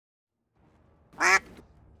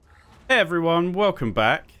Hey everyone, welcome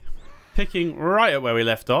back. Picking right up where we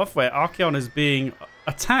left off, where Archeon is being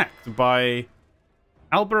attacked by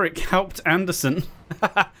Alberic Haupt Anderson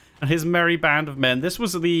and his merry band of men. This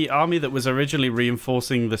was the army that was originally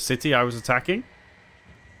reinforcing the city I was attacking.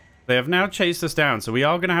 They have now chased us down, so we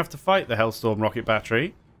are going to have to fight the Hellstorm rocket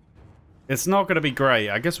battery. It's not going to be great.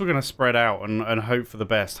 I guess we're going to spread out and hope for the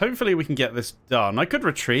best. Hopefully we can get this done. I could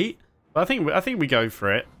retreat, but I think we go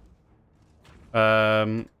for it.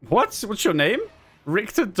 What's your name?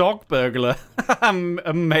 Richter Dog Burglar.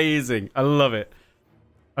 Amazing. I love it.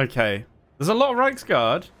 Okay. There's a lot of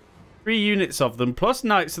Reichsguard. 3 units of them, plus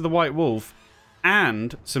Knights of the White Wolf,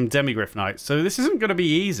 and some Demigryph Knights. So this isn't going to be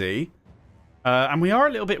easy. And we are a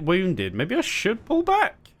little bit wounded. Maybe I should pull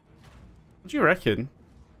back. What do you reckon?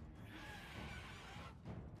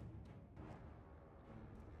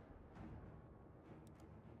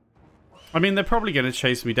 I mean, they're probably going to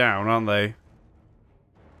chase me down, aren't they?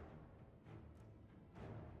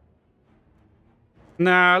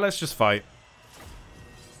 Nah, let's just fight.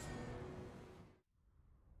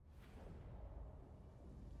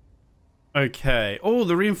 Okay. Oh,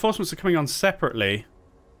 the reinforcements are coming on separately.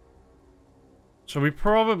 So we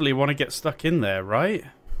probably want to get stuck in there, right?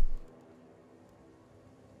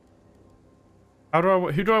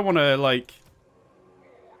 Who do I want to, like...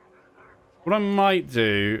 What I might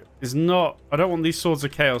do is not... I don't want these Swords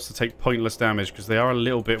of Chaos to take pointless damage because they are a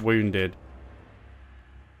little bit wounded.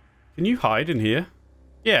 Can you hide in here?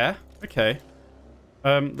 Yeah, okay.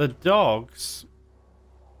 The dogs...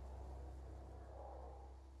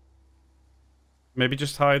 Maybe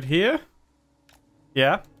just hide here?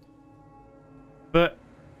 Yeah. But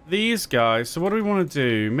these guys... So what do we want to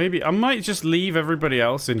do? Maybe... I might just leave everybody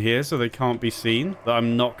else in here so they can't be seen. That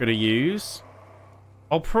I'm not going to use.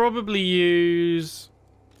 I'll probably use...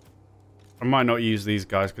 I might not use these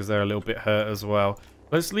guys because they're a little bit hurt as well.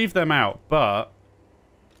 Let's leave them out, but...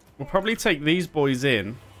 We'll probably take these boys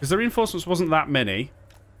in. Because the reinforcements wasn't that many.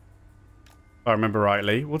 If I remember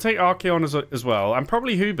rightly. We'll take Archeon as well. And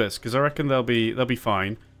probably Hubis, because I reckon they'll be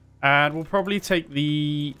fine. And we'll probably take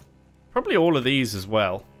the... Probably all of these as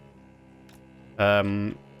well. What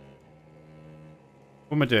am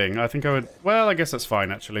I doing? I think I would... Well, I guess that's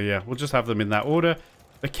fine, actually, yeah. We'll just have them in that order.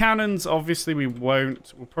 The cannons, obviously, we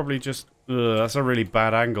won't. We'll probably just... Ugh, that's a really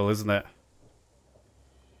bad angle, isn't it?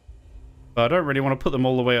 But I don't really want to put them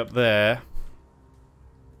all the way up there.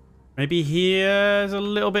 Maybe here is a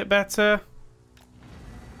little bit better.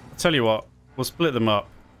 I'll tell you what. We'll split them up.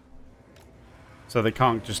 So they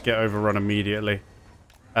can't just get overrun immediately.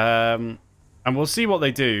 And we'll see what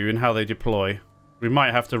they do and how they deploy. We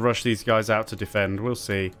might have to rush these guys out to defend. We'll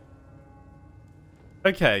see.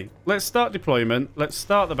 Okay, let's start deployment. Let's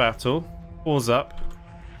start the battle. Pause up.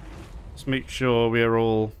 Let's make sure we are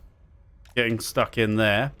all getting stuck in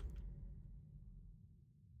there.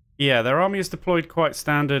 Yeah, their army is deployed quite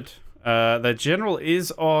standard. Their general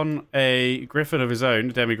is on a griffin of his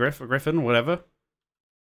own. A demigryph, a griffin, whatever.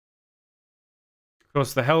 Of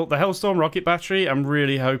course, the Hellstorm rocket battery, I'm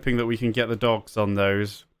really hoping that we can get the dogs on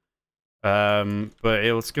those. But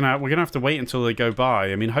we're gonna have to wait until they go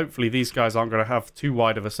by. I mean, hopefully these guys aren't gonna have too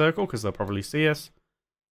wide of a circle because they'll probably see us.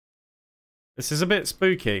 This is a bit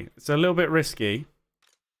spooky. It's a little bit risky.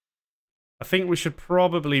 I think we should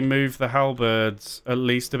probably move the halberds at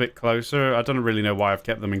least a bit closer. I don't really know why I've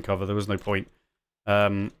kept them in cover. There was no point.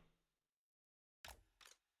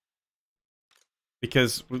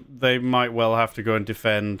 Because they might well have to go and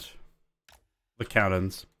defend the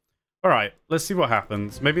cannons. Alright, let's see what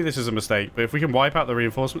happens. Maybe this is a mistake, but if we can wipe out the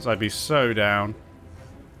reinforcements, I'd be so down.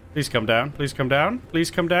 Please come down. Please come down. Please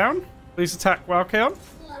come down. Please attack Archeon.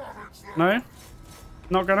 No?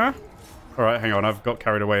 Not gonna? Alright, hang on. I've got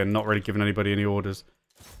carried away and not really given anybody any orders.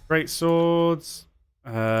 Great swords.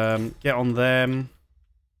 Get on them.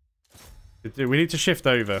 We need to shift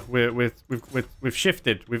over. We've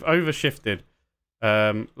shifted. We've overshifted.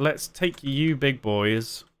 Let's take you big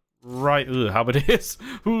boys right... Ugh, how about it is?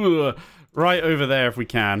 Right over there if we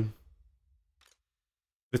can.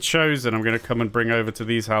 The Chosen I'm going to come and bring over to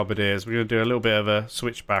these halberdiers. We're going to do a little bit of a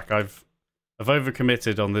switchback. I've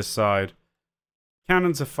overcommitted on this side.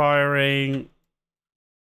 Cannons are firing.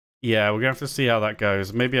 Yeah, we're going to have to see how that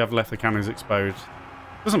goes. Maybe I've left the cannons exposed.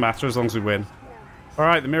 Doesn't matter as long as we win.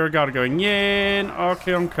 Alright, the Mirror Guard are going in.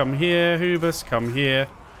 Archeon, come here. Hubis, come here.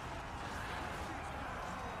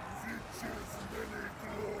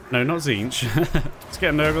 No, not Zinch. Let's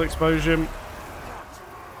get a Nurgle explosion.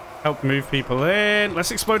 Help move people in.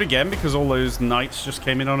 Let's explode again because all those knights just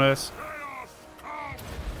came in on us.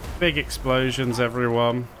 Big explosions,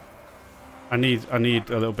 everyone. I need a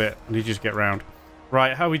little bit. I need you to get round.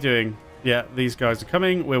 Right, how are we doing? Yeah, these guys are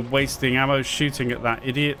coming. We're wasting ammo shooting at that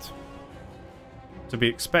idiot. To be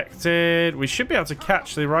expected. We should be able to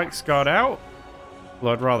catch the Reichsguard out.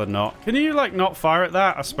 Well, I'd rather not. Can you, like, not fire at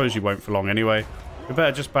that? I suppose you won't for long anyway. We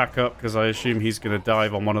better just back up, because I assume he's going to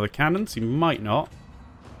dive on one of the cannons. He might not.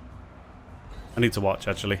 I need to watch,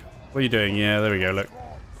 actually. What are you doing? Yeah, there we go, look.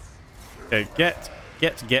 Okay, get.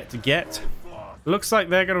 Looks like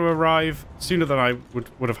they're going to arrive sooner than I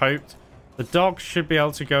would have hoped. The dogs should be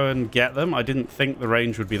able to go and get them. I didn't think the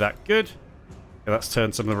range would be that good. Okay, let's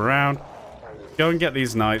turn some of them around. Go and get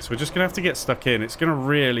these knights. We're just going to have to get stuck in. It's going to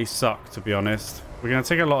really suck, to be honest. We're going to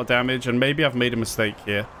take a lot of damage, and maybe I've made a mistake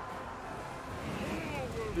here.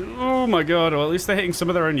 Oh my god, well, at least they're hitting some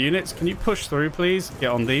of their own units. Can you push through, please? Get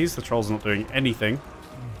on these. The troll's not doing anything.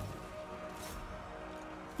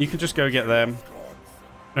 You can just go get them.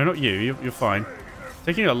 No, not you. You're fine.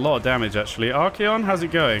 Taking a lot of damage, actually. Archeon, how's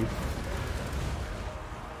it going?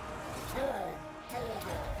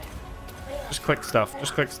 Just quick stuff.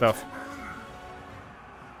 Just quick stuff.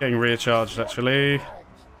 Getting recharged, actually.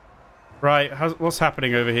 Right, what's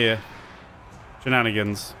happening over here?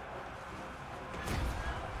 Shenanigans.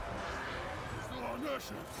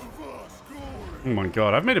 Oh my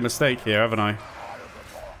god, I've made a mistake here, haven't I?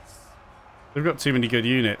 They've got too many good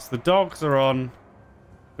units. The dogs are on...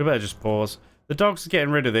 We better just pause. The dogs are getting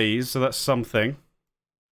rid of these, so that's something.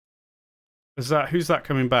 Who's that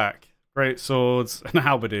coming back? Great swords and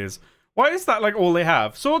halberdiers. Why is that like all they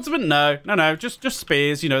have? Swordsmen? No. Just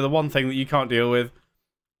spears. You know, the one thing that you can't deal with.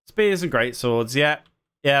 Spears and great swords. Yeah,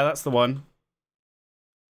 that's the one.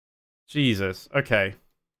 Jesus. Okay.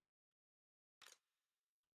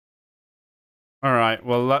 All right.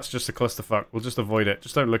 Well, that's just a clusterfuck. We'll just avoid it.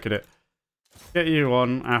 Just don't look at it. Get you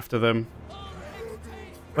on after them.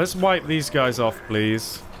 Let's wipe these guys off,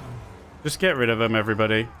 please. Just get rid of them,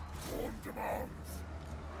 everybody.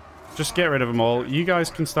 Just get rid of them all. You guys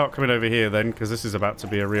can start coming over here then, because this is about to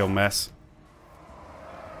be a real mess.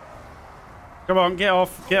 Come on, get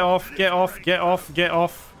off, get off, get off, get off, get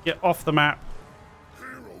off, get off the map.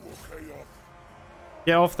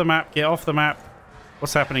 Get off the map, get off the map.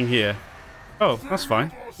 What's happening here? Oh, that's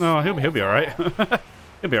fine. No, he'll be alright.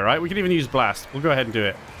 He'll be alright. We can even use blast. We'll go ahead and do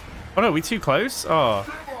it. Oh no, we too close? Oh.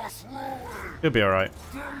 He'll be alright.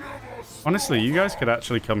 Honestly, you guys could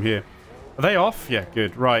actually come here. Are they off? Yeah,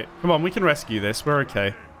 good. Right. Come on, we can rescue this. We're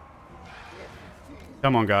okay.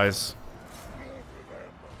 Come on, guys.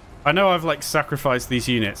 I know I've, like, sacrificed these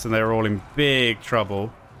units and they're all in big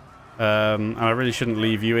trouble. And I really shouldn't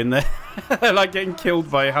leave you in there. They're, like, getting killed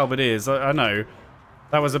by halberdiers. I know.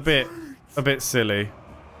 That was a bit silly.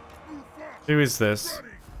 Who is this?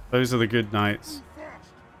 Those are the good knights.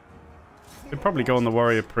 Could probably go on the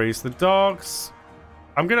warrior priest. The dogs...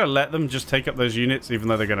 I'm going to let them just take up those units, even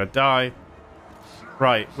though they're going to die.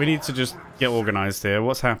 Right, we need to just get organized here.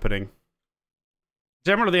 What's happening?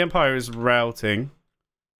 General of the Empire is routing.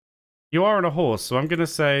 You are on a horse, so I'm going to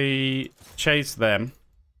say chase them.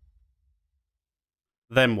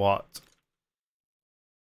 Then what?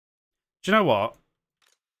 Do you know what?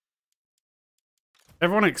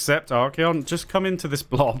 Everyone except Archeon, just come into this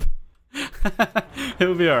blob.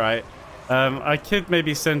 It'll be alright. I could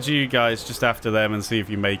maybe send you guys just after them and see if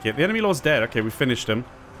you make it. The enemy lord's dead. Okay, we finished him.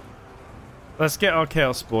 Let's get our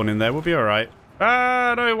chaos spawn in there. We'll be alright.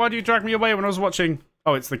 Ah, no, why do you drag me away when I was watching?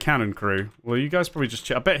 Oh, it's the cannon crew. Well, you guys probably just...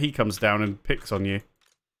 I bet he comes down and picks on you.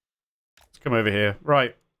 Let's come over here.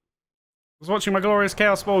 Right. I was watching my glorious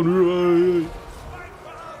chaos spawn.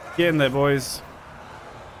 Get in there, boys.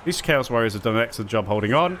 These chaos warriors have done an excellent job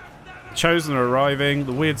holding on. The Chosen are arriving.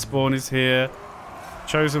 The weird spawn is here.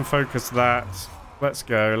 Chosen focus that. Let's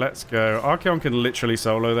go, let's go. Archeon can literally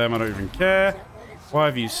solo them. I don't even care. Why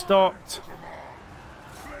have you stopped?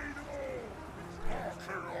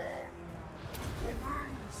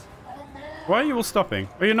 Why are you all stopping?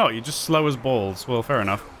 Well, you're not. You're just slow as balls. Well, fair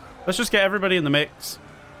enough. Let's just get everybody in the mix.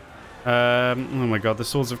 Oh my god, the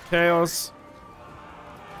Swords of Chaos.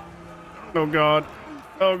 Oh god.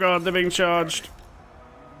 Oh god, they're being charged.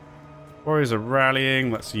 Warriors are rallying.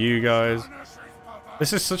 That's you guys.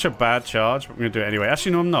 This is such a bad charge, but I'm going to do it anyway.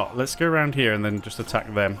 Actually, no, I'm not. Let's go around here and then just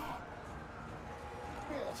attack them.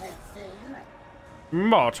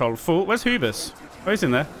 Mortal fool. Where's Hubis? Oh, he's in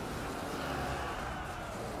there.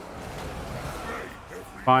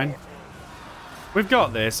 Fine. We've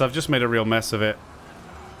got this. I've just made a real mess of it.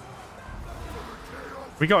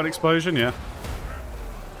 We got an explosion, yeah.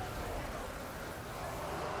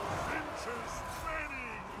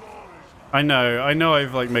 I know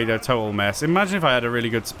I've like made a total mess. Imagine if I had a really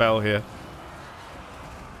good spell here.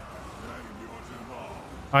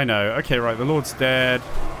 I know. Okay, right, the Lord's dead.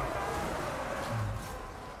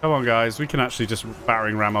 Come on, guys. We can actually just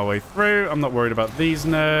battering ram our way through. I'm not worried about these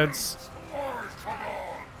nerds.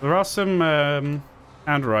 There are some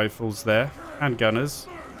hand rifles there. Hand gunners.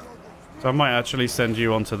 So I might actually send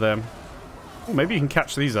you onto them. Oh, maybe you can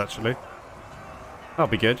catch these, actually. That'll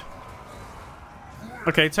be good.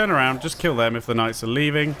 Okay, turn around. Just kill them if the knights are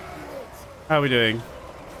leaving. How are we doing?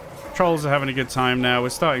 Trolls are having a good time now. We're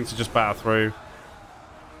starting to just battle through.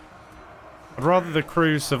 I'd rather the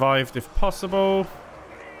crew survived if possible.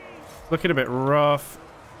 Looking a bit rough.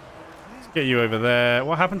 Let's get you over there.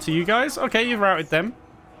 What happened to you guys? Okay, you've routed them.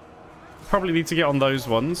 Probably need to get on those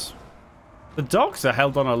ones. The dogs are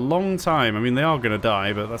held on a long time. I mean, they are going to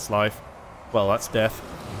die, but that's life. Well, that's death.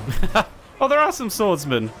 Oh, there are some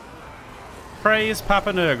swordsmen. Praise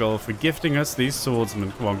Papa Nurgle for gifting us these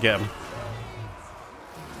swordsmen. Come on, get them.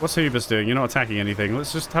 What's Hubers doing? You're not attacking anything.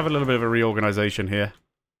 Let's just have a little bit of a reorganization here.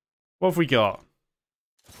 What have we got?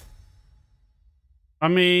 I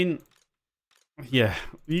mean, yeah.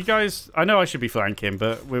 You guys, I know I should be flanking,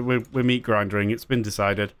 but we're meat grinding. It's been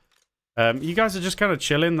decided. You guys are just kind of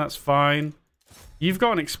chilling. That's fine. You've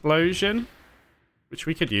got an explosion, which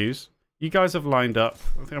we could use. You guys have lined up.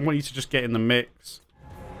 I want you to just get in the mix.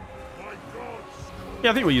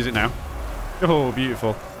 Yeah, I think we'll use it now. Oh,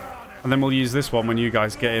 beautiful. And then we'll use this one when you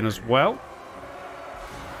guys get in as well.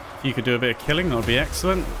 If you could do a bit of killing, that would be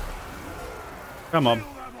excellent. Come on.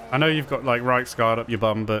 I know you've got, like, right scarred up your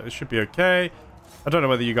bum, but it should be okay. I don't know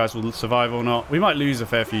whether you guys will survive or not. We might lose a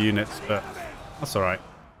fair few units, but that's alright.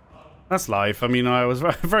 That's life. I mean, I was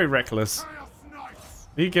very reckless.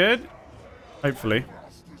 Are you good? Hopefully.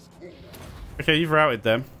 Okay, you've routed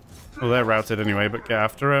them. Well, they're routed anyway, but get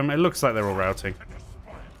after them. It looks like they're all routing.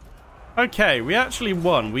 Okay, we actually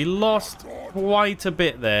won. We lost quite a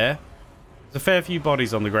bit there. There's a fair few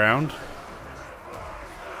bodies on the ground.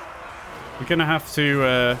 We're going to have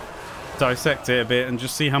to dissect it a bit and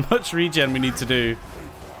just see how much regen we need to do.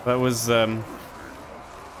 That was... oh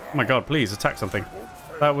my god, please, attack something.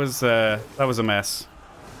 That was a mess.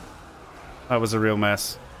 That was a real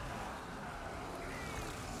mess.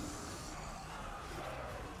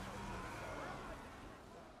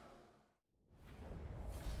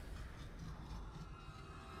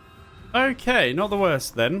 Okay, not the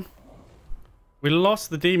worst then. We lost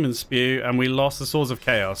the Demon Spew and we lost the Swords of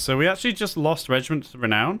Chaos. So we actually just lost Regiments of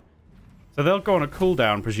Renown. So they'll go on a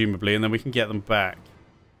cooldown, presumably, and then we can get them back.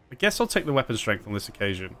 I guess I'll take the weapon strength on this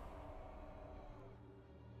occasion.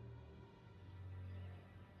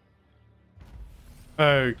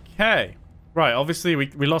 Okay. Right, obviously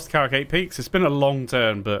we lost Carrick 8 Peaks. It's been a long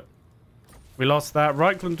turn, but we lost that.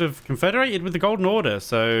 Reichland have confederated with the Golden Order,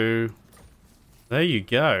 so... There you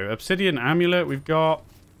go. Obsidian Amulet we've got.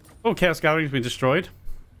 Oh, Chaos Gathering's been destroyed.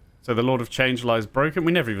 So the Lord of Change lies broken.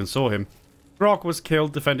 We never even saw him. Brock was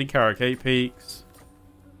killed defending Carrick 8 Peaks.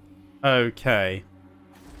 Okay.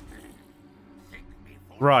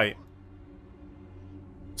 Right.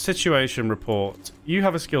 Situation report. You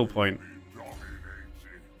have a skill point.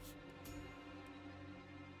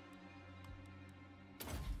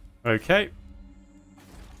 Okay.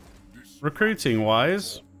 Recruiting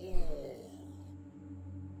wise...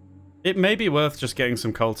 It may be worth just getting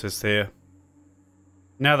some cultists here.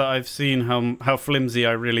 Now that I've seen how flimsy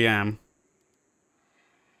I really am.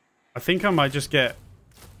 I think I might just get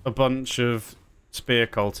a bunch of spear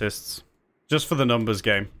cultists. Just for the numbers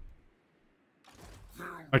game.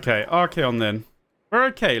 Okay, Archaon then. We're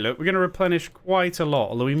okay, look. We're going to replenish quite a lot.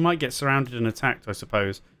 Although we might get surrounded and attacked, I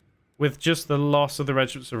suppose. With just the loss of the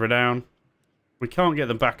Regiments of Renown. We can't get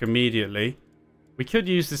them back immediately. We could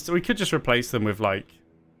use this... We could just replace them with, like...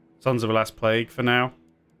 Sons of the Last Plague for now.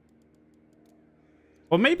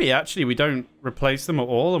 Or maybe actually we don't replace them at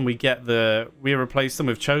all and we get we replace them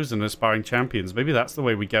with chosen aspiring champions. Maybe that's the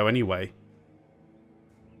way we go anyway.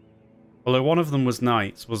 Although one of them was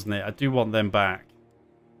knights, wasn't it? I do want them back.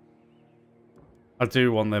 I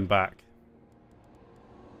do want them back.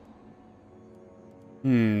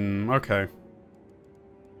 Okay.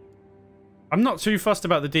 I'm not too fussed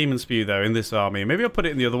about the Demon Spew though in this army. Maybe I'll put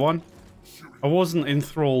it in the other one. I wasn't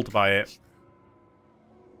enthralled by it.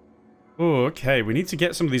 Oh, okay. We need to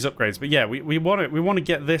get some of these upgrades. But yeah, we want to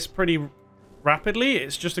get this pretty rapidly.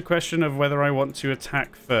 It's just a question of whether I want to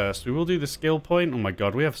attack first. We will do the skill point. Oh my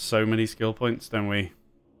god, we have so many skill points, don't we?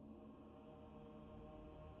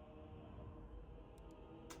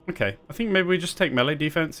 Okay, I think maybe we just take melee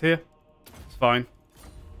defense here. It's fine.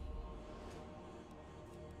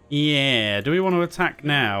 Yeah, do we want to attack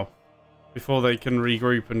now? Before they can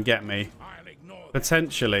regroup and get me?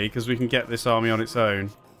 Potentially, because we can get this army on its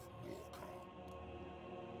own.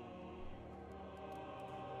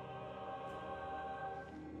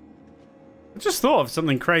 I just thought of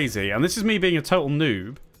something crazy, and this is me being a total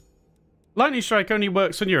noob. Lightning strike only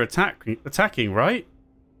works when you're attacking, right?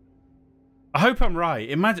 I hope I'm right.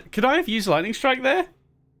 Imagine, could I have used lightning strike there?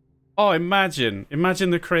 Oh, imagine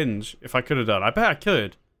the cringe if I could have done. I bet I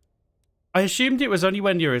could. I assumed it was only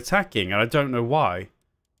when you're attacking, and I don't know why.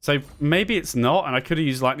 So maybe it's not, and I could have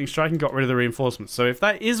used lightning strike and got rid of the reinforcements. So if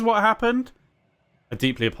that is what happened, I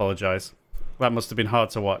deeply apologize. That must have been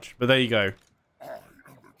hard to watch, but there you go.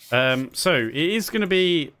 So it is going to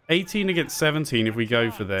be 18 against 17 if we go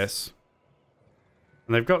for this.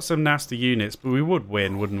 And they've got some nasty units, but we would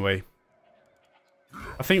win, wouldn't we?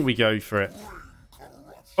 I think we go for it.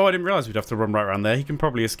 Oh, I didn't realize we'd have to run right around there. He can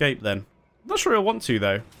probably escape then. I'm not sure he'll want to,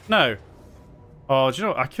 though. No. Oh, do you know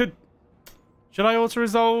what? I could... Should I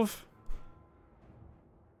auto-resolve?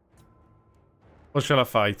 Or shall I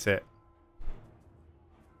fight it?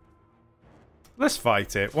 Let's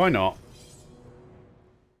fight it. Why not?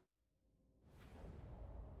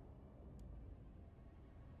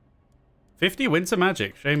 $50 winter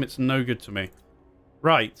magic. Shame it's no good to me.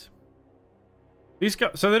 Right. These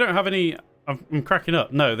guys... So they don't have any... I'm cracking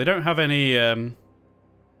up. No, they don't have any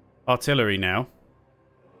artillery now.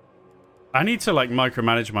 I need to, like,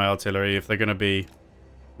 micromanage my artillery if they're going to be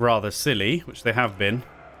rather silly, which they have been.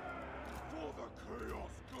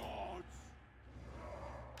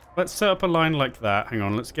 Let's set up a line like that. Hang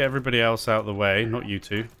on, let's get everybody else out of the way. Not you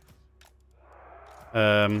two.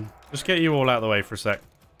 Just get you all out of the way for a sec.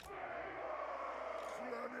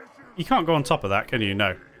 You can't go on top of that, can you?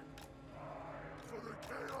 No.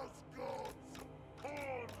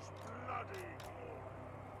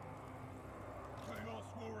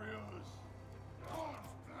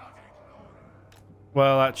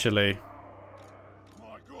 Well, actually...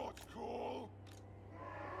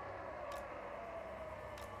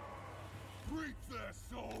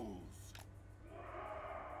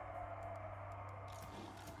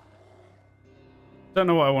 Don't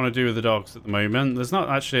know what I want to do with the dogs at the moment. There's not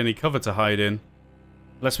actually any cover to hide in.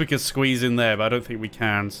 Unless we could squeeze in there, but I don't think we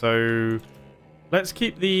can. So let's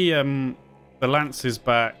keep the lances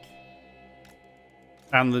back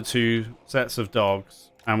and the 2 sets of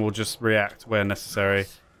dogs, and we'll just react where necessary.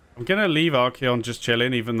 I'm going to leave Archeon just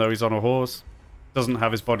chilling, even though he's on a horse. Doesn't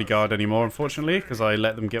have his bodyguard anymore, unfortunately, because I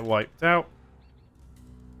let them get wiped out.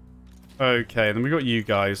 Okay, then we got you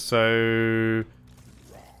guys. So...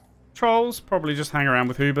 Trolls, probably just hang around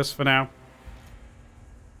with Hubus for now.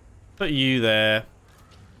 Put you there.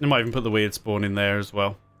 I might even put the weird spawn in there as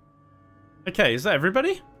well. Okay, is that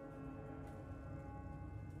everybody?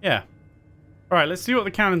 Yeah. Alright, let's see what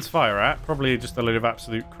the cannons fire at. Probably just a load of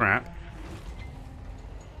absolute crap.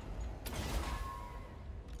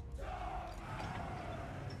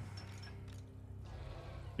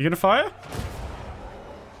 You gonna fire?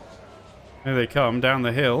 Here they come, down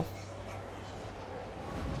the hill.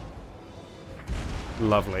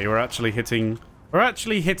 Lovely. We're actually hitting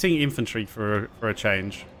infantry for a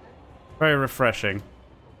change. Very refreshing.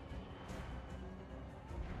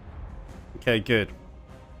 Okay, good.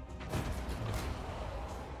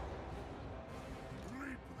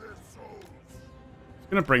 Just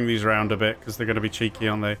gonna bring these around a bit because they're gonna be cheeky,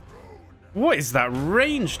 aren't they? What is that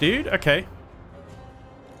range, dude? Okay.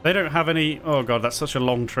 They don't have any... Oh god, that's such a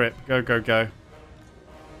long trip. Go, go, go.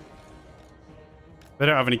 They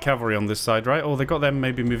don't have any cavalry on this side, right? Or they got them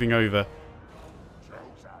maybe moving over.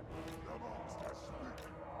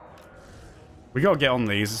 We gotta get on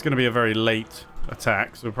these. It's gonna be a very late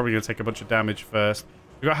attack, so we're probably gonna take a bunch of damage first.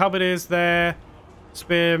 We got halberdiers there.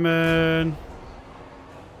 Spearmen.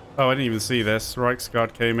 Oh, I didn't even see this.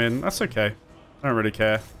 Reichsguard came in. That's okay. I don't really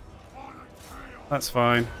care. That's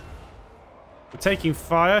fine. We're taking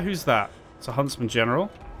fire. Who's that? It's a huntsman general.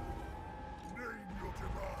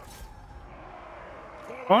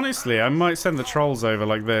 Honestly, I might send the trolls over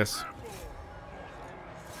like this.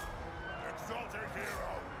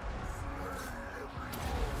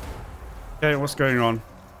 Okay, what's going on?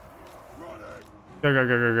 Go, go,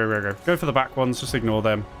 go, go, go, go, go. Go for the back ones, just ignore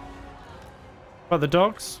them. But the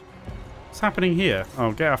dogs? What's happening here?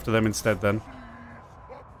 Oh, get after them instead then.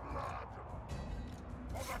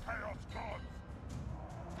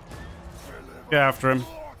 Get after him.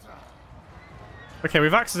 Okay,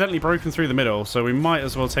 we've accidentally broken through the middle, so we might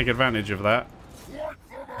as well take advantage of that.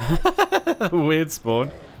 Weird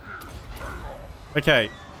spawn.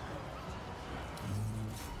 Okay.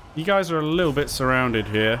 You guys are a little bit surrounded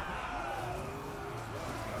here.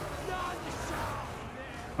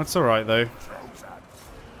 That's alright, though.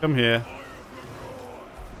 Come here.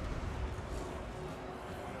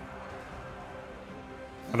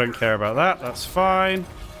 I don't care about that. That's fine.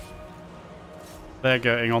 They're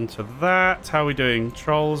going on to that. How are we doing?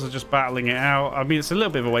 Trolls are just battling it out. I mean, it's a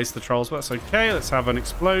little bit of a waste of the trolls, but that's okay. Let's have an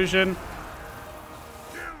explosion.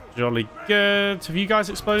 Jolly good. Have you guys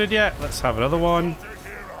exploded yet? Let's have another one.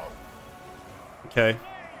 Okay.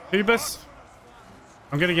 Phoebus?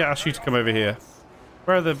 I'm going to get Ashu to come over here.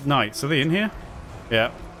 Where are the knights? Are they in here?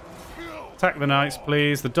 Yeah. Attack the knights,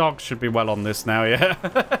 please. The dogs should be well on this now,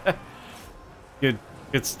 yeah?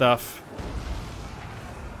 Good stuff.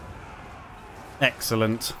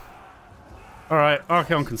 Excellent. Alright,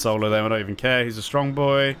 Archeon Consoler then. I don't even care. He's a strong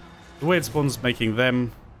boy. The weird spawn's making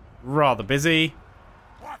them rather busy.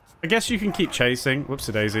 I guess you can keep chasing.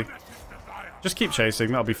 Whoopsie-daisy. Just keep chasing.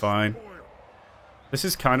 That'll be fine. This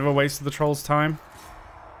is kind of a waste of the trolls' time.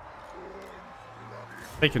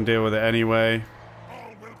 They can deal with it anyway.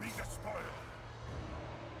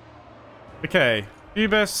 Okay.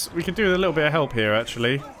 Phoebus, we could do with a little bit of help here,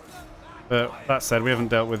 actually. But that said, we haven't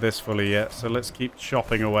dealt with this fully yet, so let's keep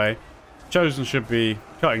chopping away. Chosen should be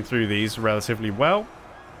cutting through these relatively well.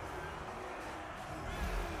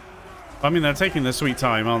 I mean, they're taking their sweet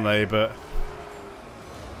time, aren't they? But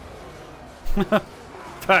in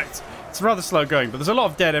fact, it's rather slow going, but there's a lot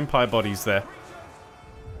of dead Empire bodies there.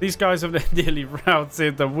 These guys have nearly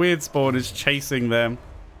routed. The weird spawn is chasing them.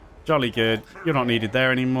 Jolly good. You're not needed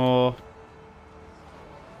there anymore.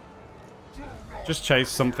 Just chase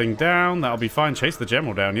something down. That'll be fine. Chase the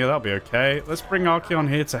general down. Yeah, that'll be okay. Let's bring Archeon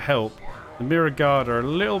here to help. The Mirror Guard are a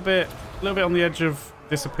little bit on the edge of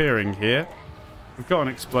disappearing here. We've got an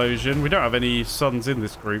explosion. We don't have any suns in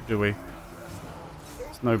this group, do we?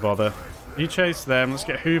 It's no bother. You chase them. Let's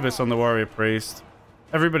get Hubris on the Warrior Priest.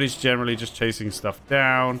 Everybody's generally just chasing stuff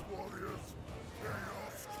down.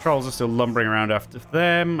 Trolls are still lumbering around after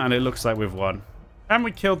them, and it looks like we've won. And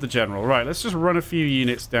we killed the general. Right, let's just run a few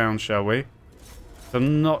units down, shall we?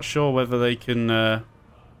 I'm not sure whether they can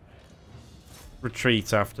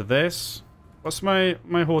retreat after this. What's my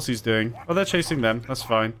horsies doing? Oh, they're chasing them. That's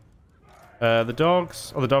fine. The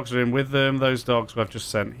dogs. Oh, the dogs are in with them. Those dogs I've just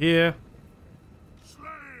sent here.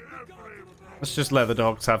 Let's just let the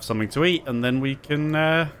dogs have something to eat, and then we can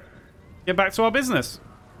get back to our business.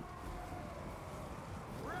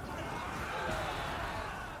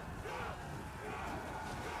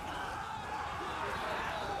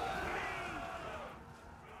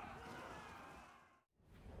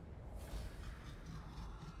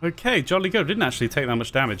 Okay, jolly good. Didn't actually take that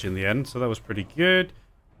much damage in the end, so that was pretty good.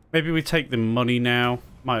 Maybe we take the money now.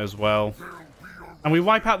 Might as well. And we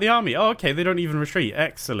wipe out the army. Oh, okay, they don't even retreat.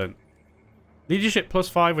 Excellent. Leadership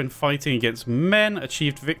 +5 when fighting against men.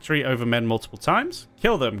 Achieved victory over men multiple times.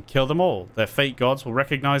 Kill them. Kill them all. Their fate gods will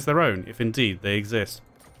recognize their own, if indeed they exist.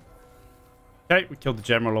 Okay, we killed the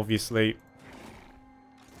general, obviously.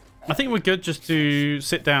 I think we're good just to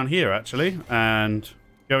sit down here, actually, and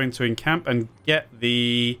go into encamp and get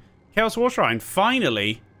the Chaos War Shrine,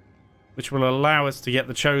 finally, which will allow us to get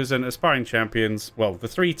the Chosen Aspiring Champions. Well, the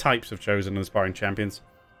 3 types of Chosen Aspiring Champions.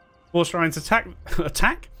 War Shrines attract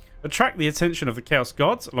the attention of the Chaos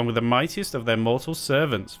Gods, along with the mightiest of their mortal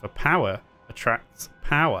servants. For power attracts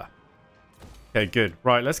power. Okay, good.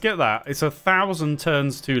 Right, let's get that. It's 1,000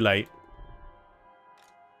 turns too late.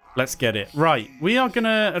 Let's get it. Right, we are going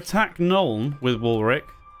to attack Nuln with Wulric,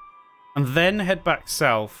 and then head back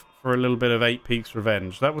south for a little bit of 8 Peaks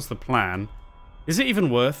Revenge. That was the plan. Is it even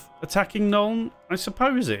worth attacking Nuln? I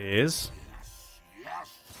suppose it is.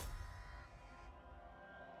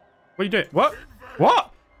 What are you doing? What?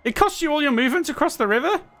 What? It costs you all your movement to cross the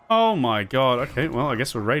river? Oh my god. Okay, well, I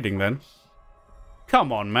guess we're raiding then.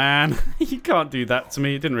 Come on, man. You can't do that to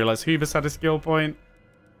me. Didn't realize Hubris had a skill point.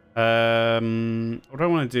 What do I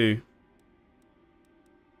want to do?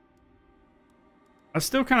 I'm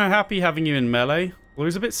still kind of happy having you in melee. Well,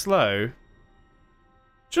 he's a bit slow.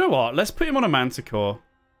 Do you know what? Let's put him on a Manticore.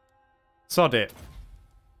 Sod it.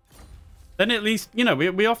 Then at least, you know,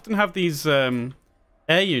 we often have these air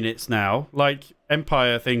units now, like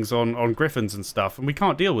Empire things on Griffins and stuff, and we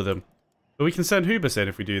can't deal with them. But we can send Hubris in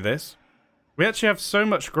if we do this. We actually have so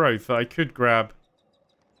much growth that I could grab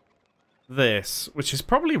this, which is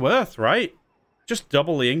probably worth, right? Just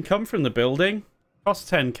double the income from the building. Costs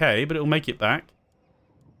 10k, but it'll make it back.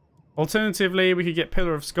 Alternatively, we could get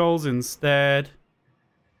Pillar of Skulls instead.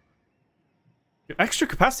 Extra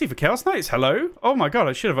capacity for Chaos Knights, hello? Oh my god,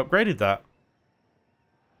 I should have upgraded that.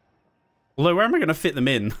 Although, where am I going to fit them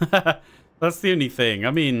in? That's the only thing.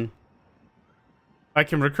 I mean, I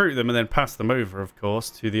can recruit them and then pass them over, of course,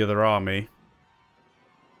 to the other army.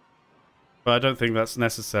 But I don't think that's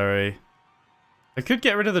necessary. I could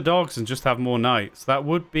get rid of the dogs and just have more knights. That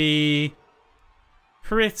would be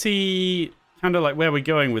pretty kind of like where we're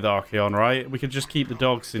going with Archeon, right? We could just keep the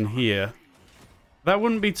dogs in here. That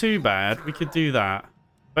wouldn't be too bad. We could do that.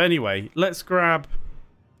 But anyway, let's grab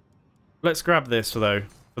this, though,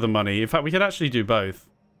 for the money. In fact, we could actually do both.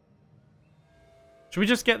 Should we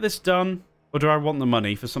just get this done? Or do I want the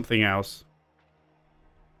money for something else?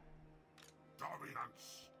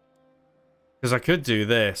 Because I could do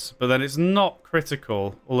this, but then it's not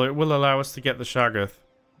critical. Although it will allow us to get the Shaggoth.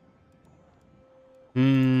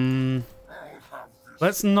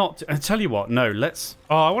 Let's not... I tell you what, no, let's...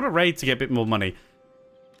 Oh, I want a raid to get a bit more money.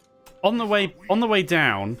 On the way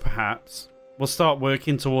down, perhaps, we'll start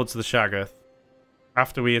working towards the Shaggoth.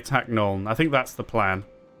 After we attack Nuln. I think that's the plan.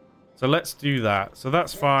 So let's do that. So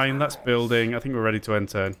that's fine. That's building. I think we're ready to end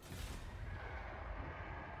turn.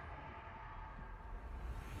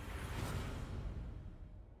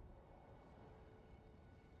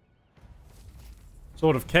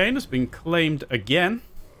 Sword of Cain has been claimed again.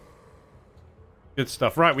 Good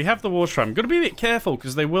stuff. Right, we have the War Shrine. Got to be a bit careful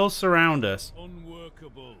because they will surround us.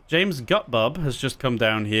 Unworkable. James Gutbub has just come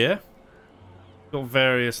down here. Got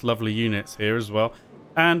various lovely units here as well.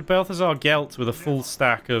 And Balthazar Gelt with a full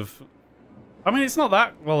stack of... I mean, it's not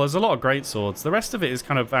that... Well, there's a lot of great swords. The rest of it is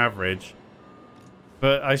kind of average.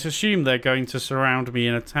 But I assume they're going to surround me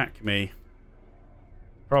and attack me.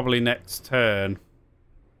 Probably next turn.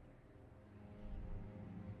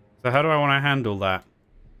 So how do I want to handle that?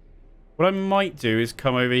 What I might do is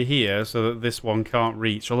come over here so that this one can't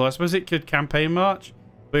reach. Although I suppose it could campaign march.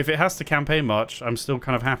 But if it has to campaign march, I'm still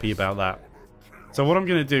kind of happy about that. So what I'm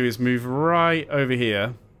going to do is move right over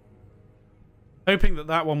here. Hoping that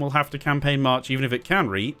that one will have to campaign march even if it can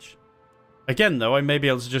reach. Again, though, I may be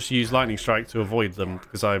able to just use Lightning Strike to avoid them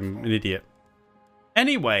because I'm an idiot.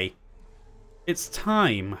 Anyway, it's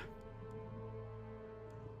time.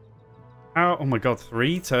 Oh my god,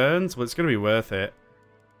 3 turns? Well, it's going to be worth it.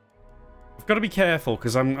 I've got to be careful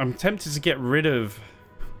because I'm tempted to get rid of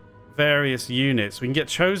various units. We can get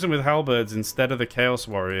chosen with halberds instead of the Chaos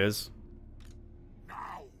Warriors.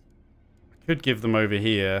 I could give them over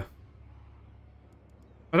here.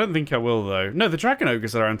 I don't think I will, though. No, the Dragon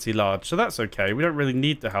Ogres are anti-large, so that's okay. We don't really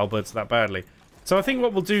need the halberds that badly. So I think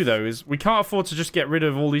what we'll do, though, is we can't afford to just get rid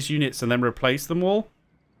of all these units and then replace them all.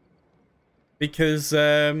 Because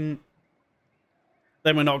then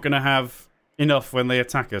we're not going to have enough when they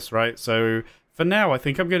attack us, right? So for now, I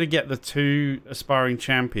think I'm going to get the 2 aspiring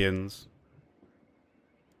champions.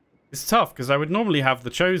 It's tough, because I would normally have the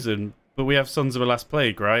Chosen, but we have Sons of a Last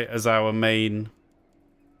Plague, right, as our main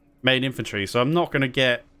infantry. So I'm not going to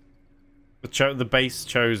get the base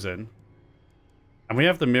Chosen. And we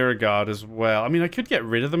have the Mirror Guard as well. I mean, I could get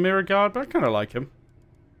rid of the Mirror Guard, but I kind of like him.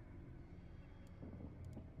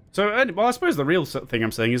 So, well, I suppose the real thing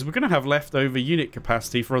I'm saying is we're going to have leftover unit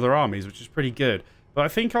capacity for other armies, which is pretty good. But I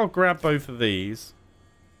think I'll grab both of these.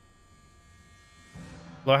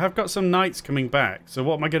 Well, I have got some knights coming back. So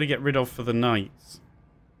what am I going to get rid of for the knights?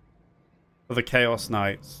 For the Chaos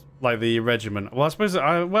Knights? Like the regiment. Well, I suppose...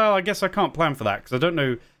 I guess I can't plan for that, because I don't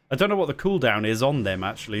know what the cooldown is on them,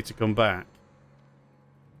 actually, to come back.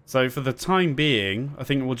 So for the time being, I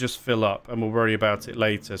think we'll just fill up, and we'll worry about it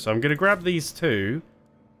later. So I'm going to grab these 2...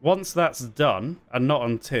 Once that's done, and not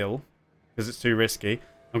until, because it's too risky,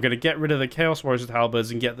 I'm going to get rid of the Chaos Warriors with halberds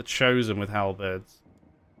and get the Chosen with halberds.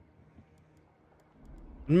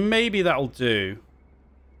 Maybe that'll do.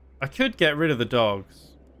 I could get rid of the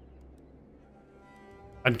dogs.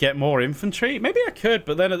 And get more infantry? Maybe I could,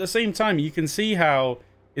 but then at the same time, you can see how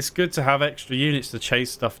it's good to have extra units to chase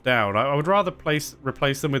stuff down. I would rather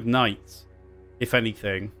replace them with knights, if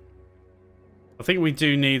anything. I think we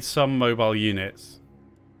do need some mobile units.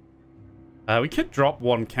 We could drop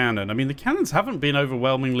 1 cannon. I mean, the cannons haven't been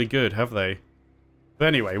overwhelmingly good, have they? But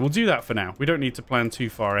anyway, we'll do that for now. We don't need to plan too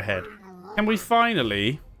far ahead. Can we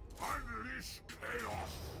finally...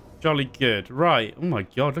 Jolly good. Right. Oh my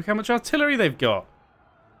god, look how much artillery they've got.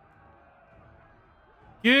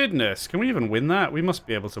 Goodness. Can we even win that? We must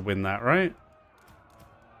be able to win that, right?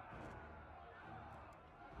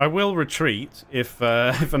 I will retreat if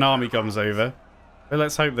an army comes over. But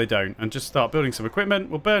let's hope they don't. And just start building some equipment.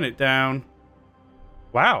 We'll burn it down.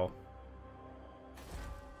 Wow.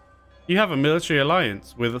 You have a military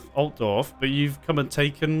alliance with Altdorf, but you've come and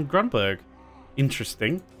taken Grunberg.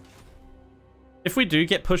 Interesting. If we do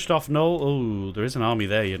get pushed off Null... Oh, there is an army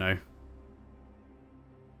there, you know.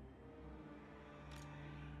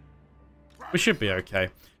 We should be okay.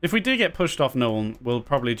 If we do get pushed off Null, we'll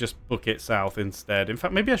probably just book it south instead. In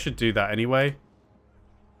fact, maybe I should do that anyway.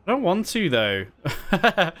 I don't want to, though.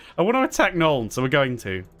 I want to attack Null, so we're going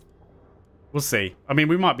to. We'll see. I mean,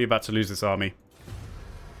 we might be about to lose this army.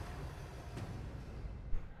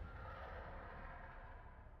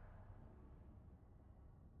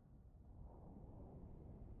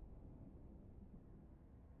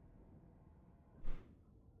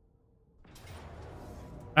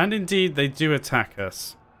 And indeed, they do attack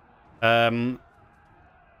us.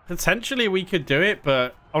 Potentially we could do it,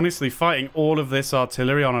 but honestly, fighting all of this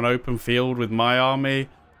artillery on an open field with my army...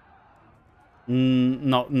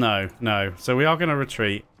 No. So we are going to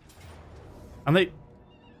retreat. And they...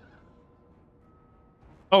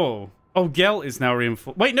 Oh, Gelt is now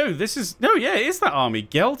reinforced. Wait, no, this is... No, yeah, it is that army.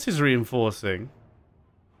 Gelt is reinforcing.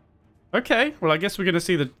 Okay, well, I guess we're going to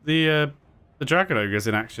see the Dragon Ogres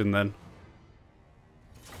in action then.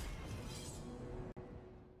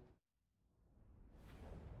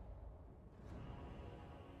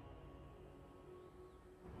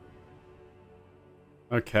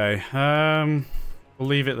 Okay, we'll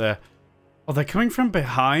leave it there. Oh, they're coming from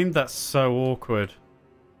behind? That's so awkward.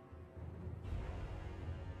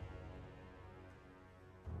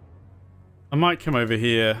 I might come over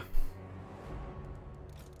here.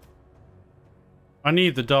 I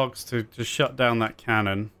need the dogs to shut down that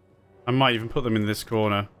cannon. I might even put them in this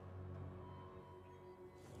corner.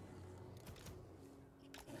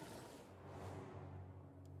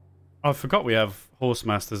 Oh, I forgot we have horse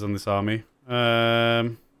masters on this army.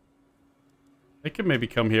 They could maybe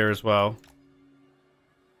come here as well.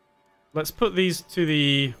 Let's put these to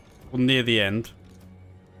the... well, near the end.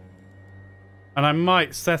 And I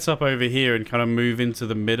might set up over here and kind of move into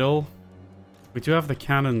the middle. We do have the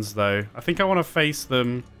cannons, though. I think I want to face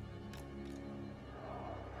them...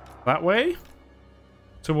 that way?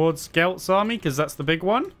 Towards Gelt's army, because that's the big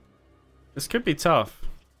one. This could be tough.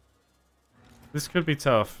 This could be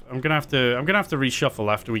tough. I'm gonna have to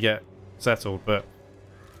reshuffle after we get settled, but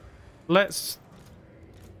let's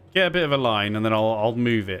get a bit of a line and then I'll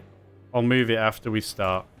move it. I'll move it after we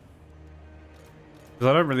start. Because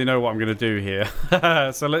I don't really know what I'm going to do here.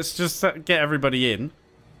 So let's just get everybody in.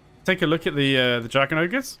 Take a look at the Dragon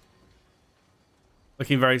Ogres.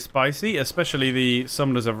 Looking very spicy, especially the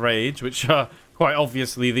Summoners of Rage, which are quite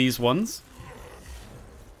obviously these ones.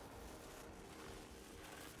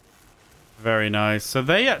 Very nice. So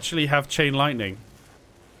they actually have Chain Lightning.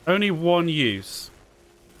 Only one use.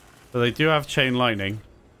 So they do have Chain Lightning.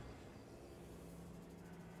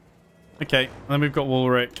 Okay, and then we've got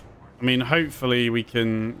Wulrich. I mean, hopefully we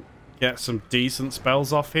can get some decent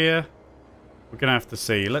spells off here. We're going to have to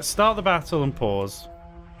see. Let's start the battle and pause.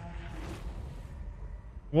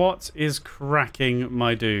 What is cracking,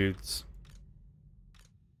 my dudes?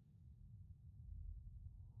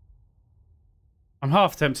 I'm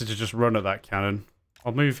half tempted to just run at that cannon.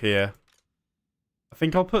 I'll move here. I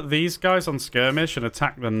think I'll put these guys on skirmish and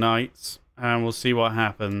attack the knights, and we'll see what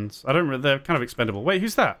happens. They're kind of expendable. Wait,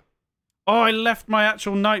 who's that? Oh, I left my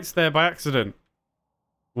actual knights there by accident.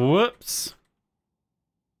 Whoops.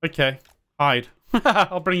 Okay, hide.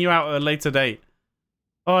 I'll bring you out at a later date.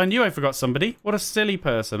 Oh, I knew I forgot somebody. What a silly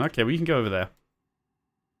person. Okay, well, you can go over there.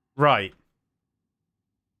 Right.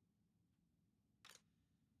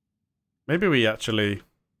 Maybe we actually...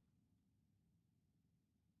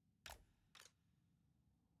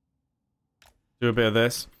 do a bit of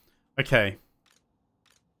this. Okay.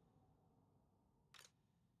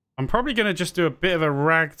 I'm probably going to just do a bit of a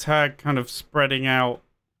ragtag kind of spreading out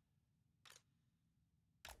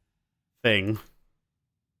thing.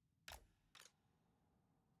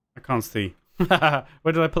 I can't see. Where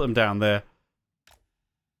did I put them down? There.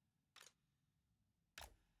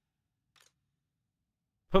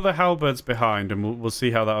 Put the halberds behind and we'll see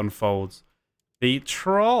how that unfolds. The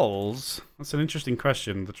trolls. That's an interesting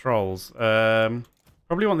question. The trolls.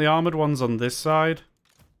 Probably want the armored ones on this side.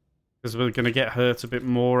 Because we're going to get hurt a bit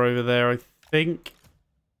more over there, I think.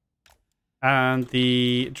 And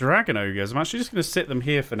the Dragon Ogres. I'm actually just going to sit them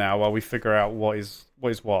here for now while we figure out what is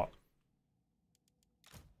what.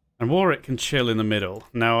 And Warwick can chill in the middle.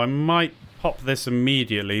 Now, I might pop this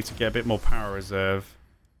immediately to get a bit more power reserve.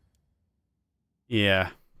 Yeah.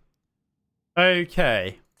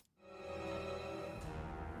 Okay.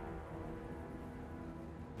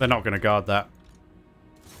 They're not going to guard that.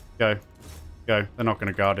 Go. Go. They're not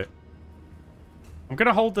going to guard it. I'm going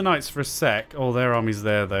to hold the knights for a sec. Oh, their army's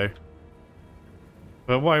there, though.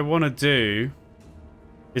 But what I want to do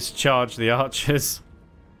is charge the archers.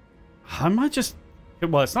 I might just...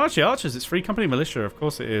 well, it's not actually archers. It's Free Company Militia. Of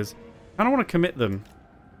course it is. I don't want to commit them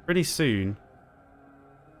pretty soon.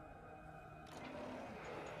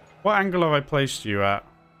 What angle have I placed you at?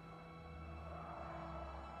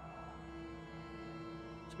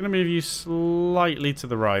 Just going to move you slightly to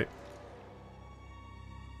the right.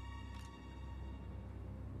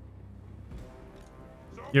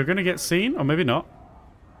 You're going to get seen? Or maybe not.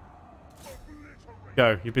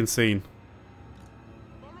 Go. You've been seen.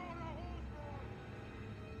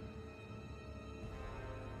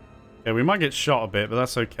 Okay, we might get shot a bit, but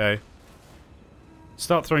that's okay.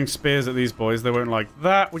 Start throwing spears at these boys. They won't like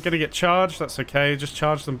that. We're going to get charged. That's okay. Just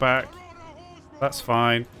charge them back. That's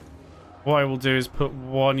fine. What I will do is put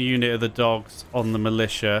one unit of the dogs on the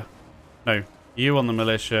militia. No, you on the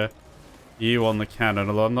militia. You on the cannon.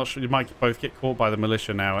 Although I'm not sure. You might both get caught by the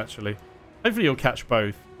militia now, actually. Hopefully you'll catch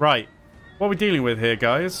both. Right. What are we dealing with here,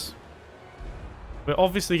 guys? We're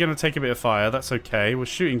obviously going to take a bit of fire. That's okay. We're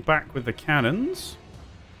shooting back with the cannons.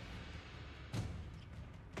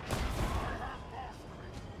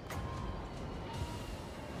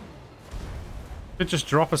 Could just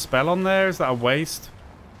drop a spell on there. Is that a waste?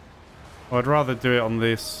 Well, I'd rather do it on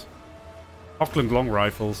this. Auckland long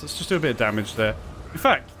rifles. Let's just do a bit of damage there. In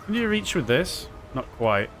fact, can you reach with this? Not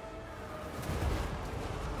quite.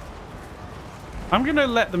 I'm going to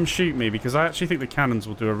let them shoot me because I actually think the cannons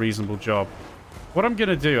will do a reasonable job. What I'm going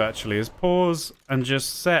to do, actually, is pause and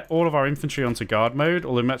just set all of our infantry onto guard mode,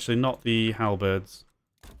 although actually not the halberds.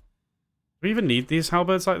 Do we even need these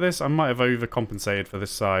halberds like this? I might have overcompensated for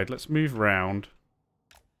this side. Let's move round.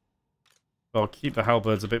 I'll keep the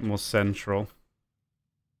halberds a bit more central.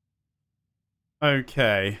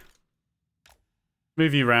 Okay.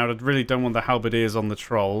 Move you round. I really don't want the halberdiers on the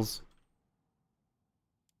trolls.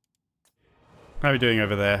 How are we doing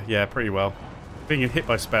over there? Yeah, pretty well. Being hit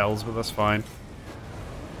by spells, but that's fine.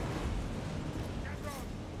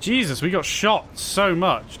 Jesus, we got shot so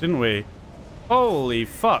much, didn't we? Holy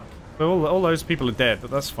fuck. All those people are dead,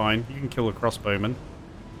 but that's fine. You can kill a crossbowman.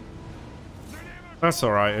 That's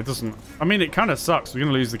alright, it doesn't... I mean, it kind of sucks. We're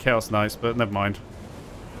going to lose the Chaos Knights, but never mind.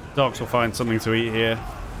 Dogs will find something to eat here.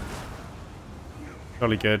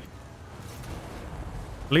 Jolly good.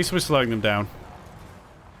 At least we're slowing them down.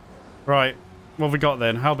 Right, what have we got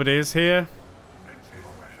then? Halberdiers here.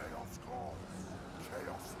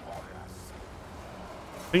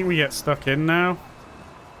 I think we get stuck in now.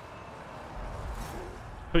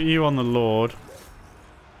 Put you on the Lord.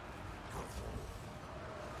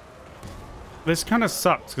 This kind of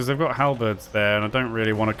sucks because they've got halberds there and I don't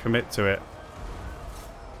really want to commit to it.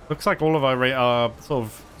 Looks like all of our sort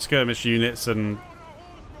of skirmish units and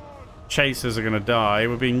chasers are going to die.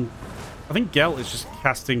 We're being... I think Gelt is just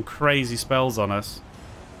casting crazy spells on us.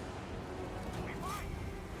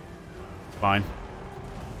 Fine.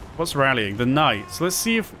 What's rallying? The knights. Let's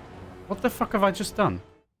see if... What the fuck have I just done?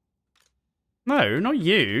 No, not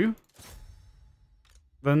you.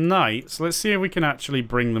 The knights. Let's see if we can actually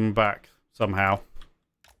bring them back somehow.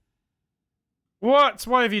 What?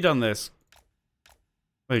 Why have you done this?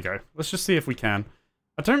 There you go. Let's just see if we can.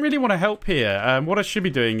 I don't really want to help here. What I should be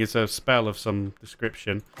doing is a spell of some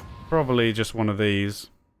description. Probably just one of these.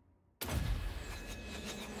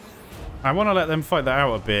 I want to let them fight that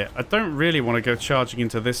out a bit. I don't really want to go charging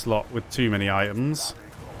into this lot with too many items.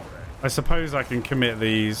 I suppose I can commit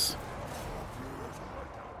these.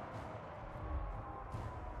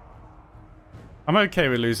 I'm okay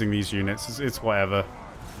with losing these units. It's whatever.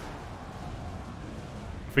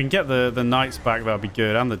 If we can get the knights back, that'll be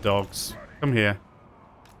good. And the dogs. Come here.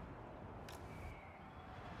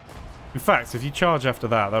 In fact, if you charge after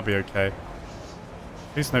that, that'll be okay.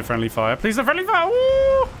 Please no friendly fire. Please no friendly fire!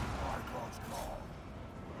 Woo!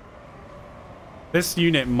 This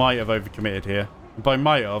unit might have overcommitted here. By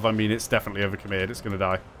might have, I mean it's definitely overcommitted. It's going to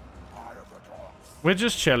die. We're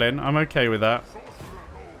just chilling. I'm okay with that.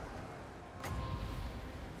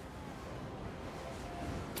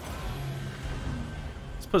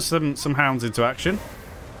 Let's put some hounds into action.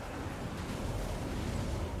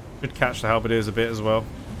 Could catch the halberdiers a bit as well.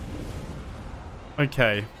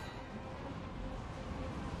 Okay.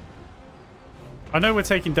 I know we're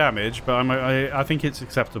taking damage, but I think it's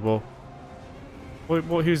acceptable.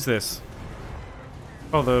 Who's this?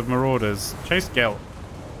 Oh, the Marauders. Chase Gelt.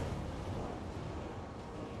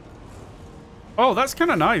 Oh, that's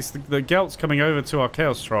kind of nice. The Gelt's coming over to our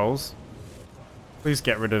Chaos Trolls. Please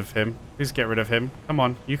get rid of him. Please get rid of him. Come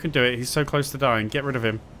on, you can do it. He's so close to dying. Get rid of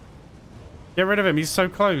him. Get rid of him. He's so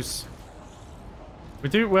close.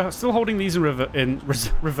 We're still holding these in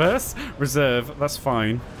reverse reserve. That's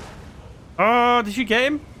fine. Oh, did you get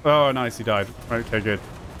him? Oh, nice. He died. Okay, good.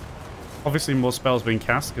 Obviously, more spells being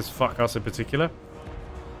cast because fuck us in particular.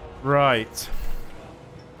 Right.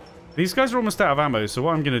 These guys are almost out of ammo, so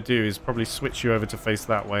what I'm going to do is probably switch you over to face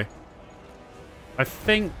that way. I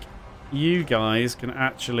think you guys can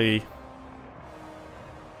actually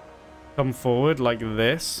come forward like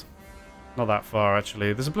this. Not that far,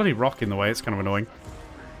 actually. There's a bloody rock in the way. It's kind of annoying.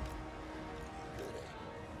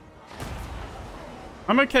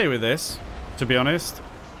 I'm okay with this, to be honest.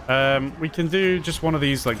 We can do just one of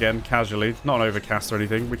these again, casually. Not an overcast or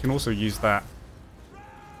anything. We can also use that.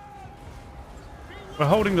 We're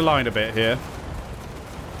holding the line a bit here.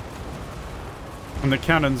 And the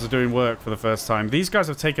cannons are doing work for the first time. These guys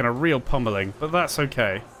have taken a real pummeling, but that's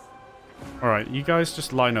okay. Alright, you guys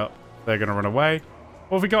just line up. They're going to run away.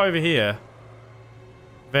 What have we got over here?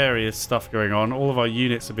 Various stuff going on. All of our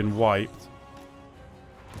units have been wiped.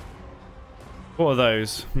 What are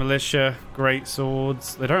those? Militia, great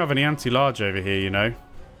swords. They don't have any anti-large over here, you know.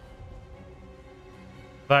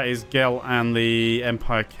 That is Gel and the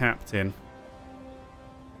Empire Captain.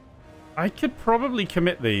 I could probably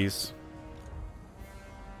commit these.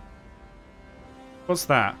 What's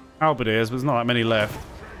that? Halberdiers, but there's not that many left.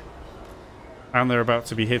 And they're about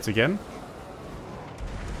to be hit again.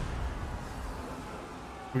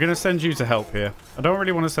 We're going to send you to help here. I don't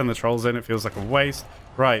really want to send the trolls in. It feels like a waste.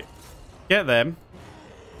 Right. Get them.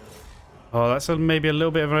 Oh, that's maybe a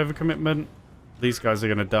little bit of an overcommitment. These guys are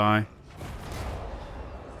going to die.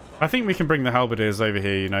 I think we can bring the halberdiers over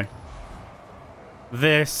here, you know.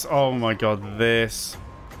 This. Oh my god. This.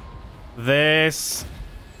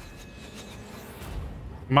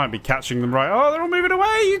 Might be catching them right. Oh, they're all moving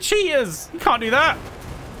away, you cheaters! You can't do that!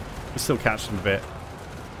 We still catch them a bit.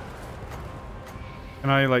 Can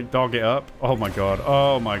I, like, dog it up? Oh my god.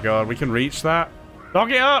 Oh my god. We can reach that.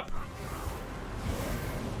 Dog it up!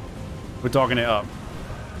 We're dogging it up.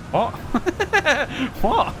 What?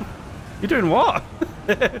 What? You're doing what?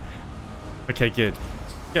 Okay, good.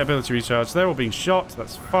 Get ability recharge. They're all being shot.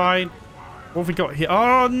 That's fine. What have we got here?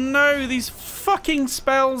 Oh no! These fucking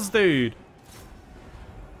spells, dude!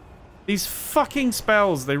 These fucking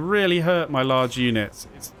spells, they really hurt my large units.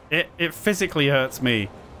 It physically hurts me.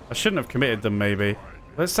 I shouldn't have committed them, maybe.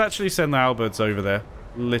 Let's actually send the halberds over there.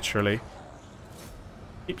 Literally.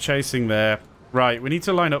 Keep chasing there. Right, we need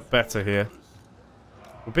to line up better here.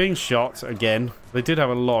 We're being shot again. They did have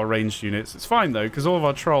a lot of ranged units. It's fine, though, because all of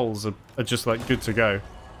our trolls are just, like, good to go.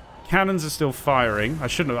 Cannons are still firing. I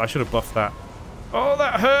should have buffed that. Oh,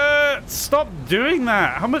 that hurts! Stop doing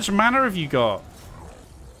that! How much mana have you got?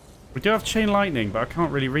 We do have chain lightning, but I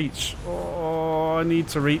can't really reach. Oh, I need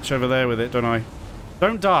to reach over there with it, don't I?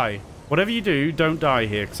 Don't die. Whatever you do, don't die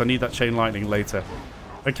here, because I need that chain lightning later.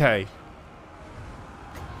 Okay.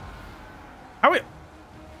 How it...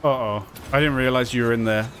 Uh-oh. I didn't realize you were in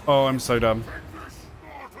there. Oh, I'm so dumb.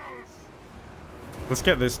 Let's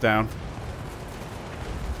get this down.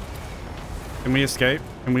 Can we escape?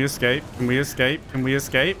 Can we escape? Can we escape? Can we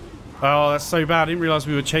escape? Oh, that's so bad. I didn't realize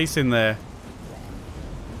we were chasing there.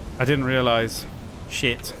 I didn't realize.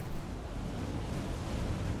 Shit.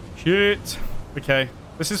 Shit. Okay.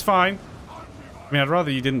 This is fine. I mean, I'd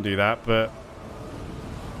rather you didn't do that, but...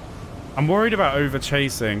 I'm worried about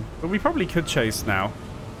over-chasing. But we probably could chase now.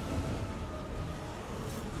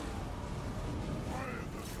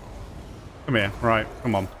 Come here. Right.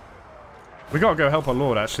 Come on. We gotta go help our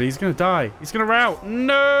lord, actually. He's gonna die. He's gonna rout.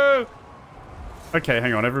 No! Okay,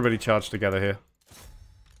 hang on. Everybody charge together here.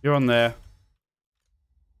 You're on there.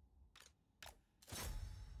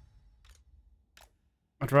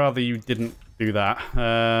 I'd rather you didn't do that.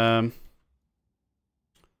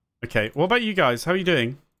 Okay, what about you guys? How are you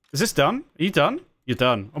doing? Is this done? Are you done? You're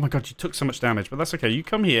done. Oh my god, you took so much damage, but that's okay. You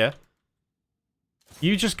come here.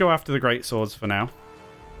 You just go after the great swords for now.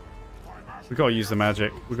 We've got to use the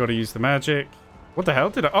magic. We've got to use the magic. What the hell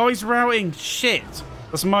did I... Oh, he's routing. Shit.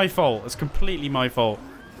 That's my fault. That's completely my fault.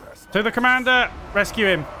 To the commander. Rescue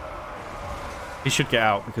him. He should get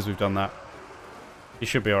out because we've done that. He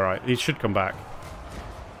should be alright. He should come back.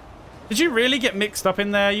 Did you really get mixed up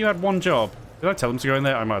in there? You had one job. Did I tell him to go in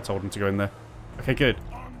there? I might have told him to go in there. Okay, good.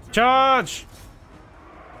 Charge!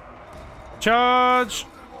 Charge!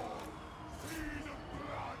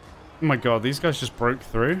 Oh my god, these guys just broke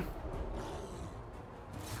through.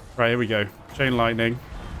 Right, here we go. Chain lightning.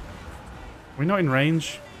 Are we not in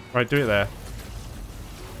range? Right, do it there.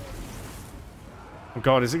 Oh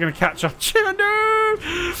god, is it going to catch up? No!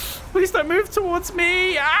 Please don't move towards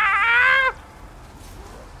me! Ah!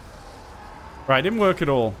 Right, didn't work at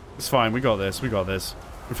all. It's fine, we got this, we got this.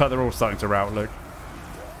 In fact, they're all starting to rout, look.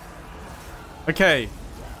 Okay.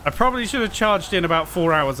 I probably should have charged in about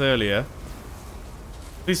 4 hours earlier.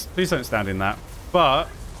 Please don't stand in that. But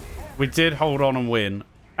we did hold on and win.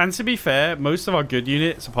 And to be fair, most of our good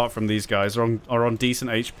units, apart from these guys, are on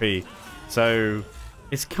decent HP. So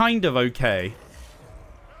it's kind of okay.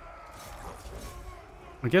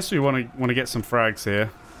 I guess we want to get some frags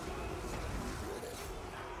here.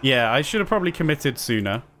 Yeah, I should have probably committed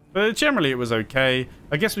sooner. But generally it was okay.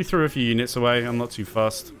 I guess we threw a few units away. I'm not too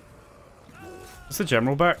fussed. Is the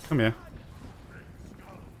general back? Come here.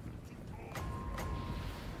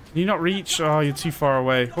 Can you not reach? Oh, you're too far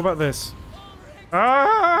away. What about this?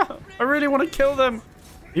 Ah! I really want to kill them.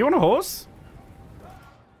 You want a horse?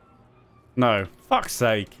 No. Fuck's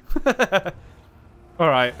sake.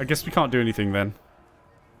 Alright, I guess we can't do anything then.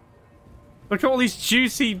 Look at all these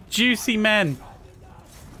juicy, juicy men.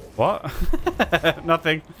 What?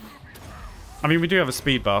 Nothing. I mean, we do have a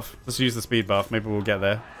speed buff. Let's use the speed buff. Maybe we'll get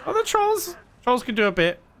there. Oh, the trolls. Trolls can do a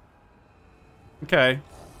bit. Okay.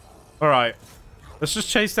 Alright. Let's just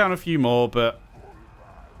chase down a few more, but...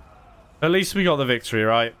 At least we got the victory,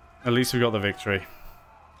 right? At least we got the victory.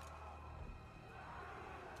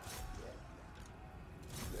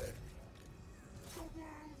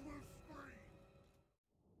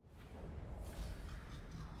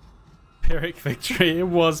 Pyrrhic victory. It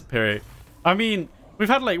was Pyrrhic. I mean, we've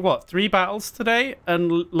had like, what, 3 battles today?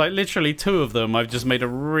 And like literally 2 of them, I've just made a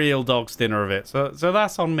real dog's dinner of it. So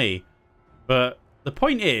that's on me. But the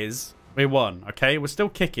point is, we won, okay? We're still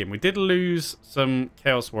kicking. We did lose some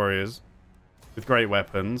Chaos Warriors with great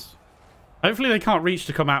weapons. Hopefully they can't reach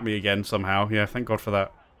to come at me again somehow. Yeah, thank God for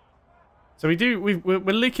that. So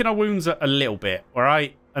we're licking our wounds a little bit, all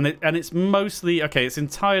right? And it's mostly, okay, it's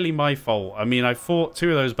entirely my fault. I mean, I fought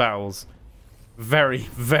 2 of those battles very,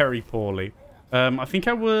 very poorly. I think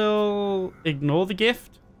I will ignore the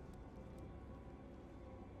gift.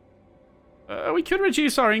 We could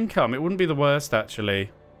reduce our income. It wouldn't be the worst,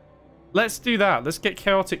 actually. Let's do that. Let's get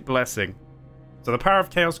Chaotic Blessing. So the power of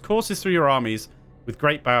chaos courses through your armies. With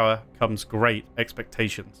great power comes great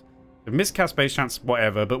expectations. With miscast base chance,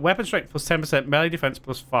 whatever, but weapon strength plus 10%, melee defense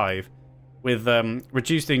plus 5, with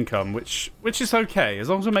reduced income, which is okay as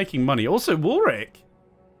long as we're making money. Also, Warwick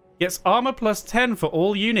gets armor plus 10 for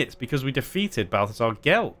all units because we defeated Balthasar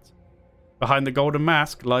Gelt. Behind the golden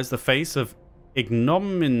mask lies the face of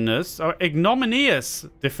ignominious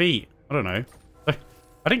defeat. I don't know.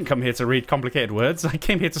 I didn't come here to read complicated words. I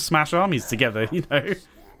came here to smash armies together, you know.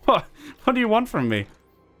 What do you want from me?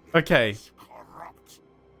 Okay.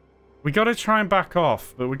 We gotta try and back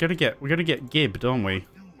off, but we're gonna get gibbed, aren't we?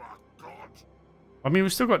 I mean,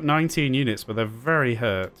 we've still got 19 units, but they're very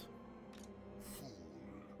hurt.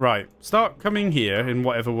 Right, start coming here in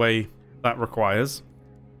whatever way that requires.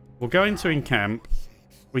 We'll go into encamp.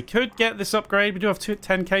 We could get this upgrade. We do have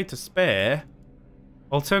 10k to spare.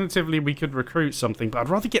 Alternatively, we could recruit something, but I'd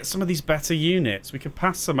rather get some of these better units. We could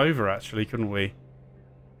pass some over, actually, couldn't we?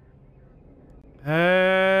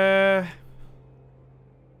 Yeah,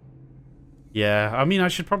 I mean, I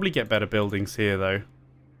should probably get better buildings here, though.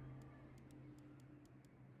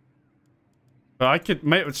 But I could,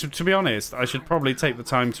 to be honest, I should probably take the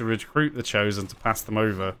time to recruit the Chosen to pass them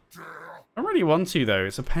over. I don't really want to, though.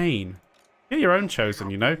 It's a pain. Get your own Chosen,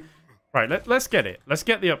 you know? Right, let's get it. Let's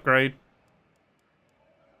get the upgrade.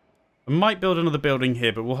 I might build another building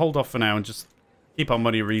here, but we'll hold off for now and just keep our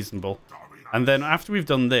money reasonable. And then after we've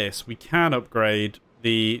done this, we can upgrade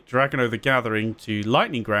the Dragon the Gathering to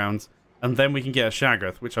Lightning Grounds, and then we can get a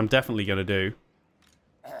Shaggoth, which I'm definitely going to do.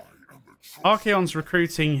 Archaon's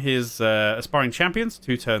recruiting his aspiring champions,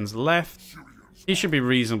 2 turns left. He should be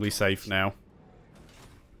reasonably safe now.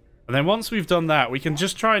 And then once we've done that, we can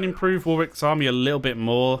just try and improve Warwick's army a little bit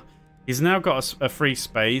more. He's now got a free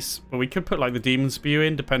space, but we could put like the Demon Spew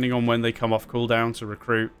in, depending on when they come off cooldown to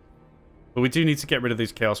recruit. But we do need to get rid of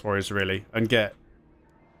these Chaos Warriors, really, and get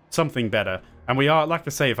something better. And we are, like I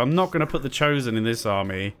say, if I'm not going to put the Chosen in this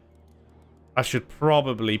army, I should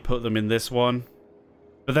probably put them in this one.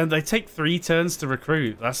 But then they take 3 turns to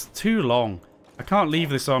recruit. That's too long. I can't leave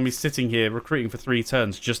this army sitting here recruiting for 3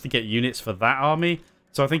 turns just to get units for that army.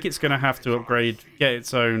 So I think it's going to have to upgrade, get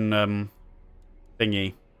its own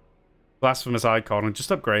thingy. Blasphemous Icon, and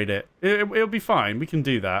just upgrade it. It'll be fine. We can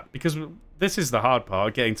do that. Because this is the hard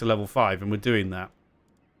part, getting to level 5, and we're doing that.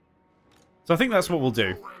 So I think that's what we'll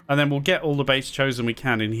do. And then we'll get all the base Chosen we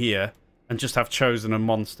can in here, and just have Chosen and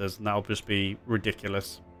monsters, and that'll just be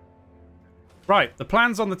ridiculous. Right, the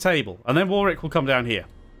plan's on the table. And then Warwick will come down here.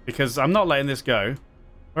 Because I'm not letting this go.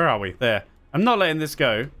 Where are we? There. I'm not letting this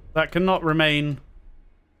go. That cannot remain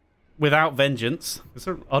without vengeance. Is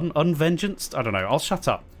there unvengeanced? I don't know. I'll shut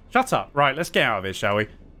up. Shut up. Right, let's get out of here, shall we?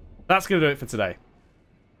 That's going to do it for today.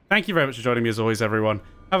 Thank you very much for joining me as always, everyone.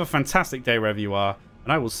 Have a fantastic day wherever you are.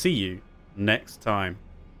 And I will see you next time.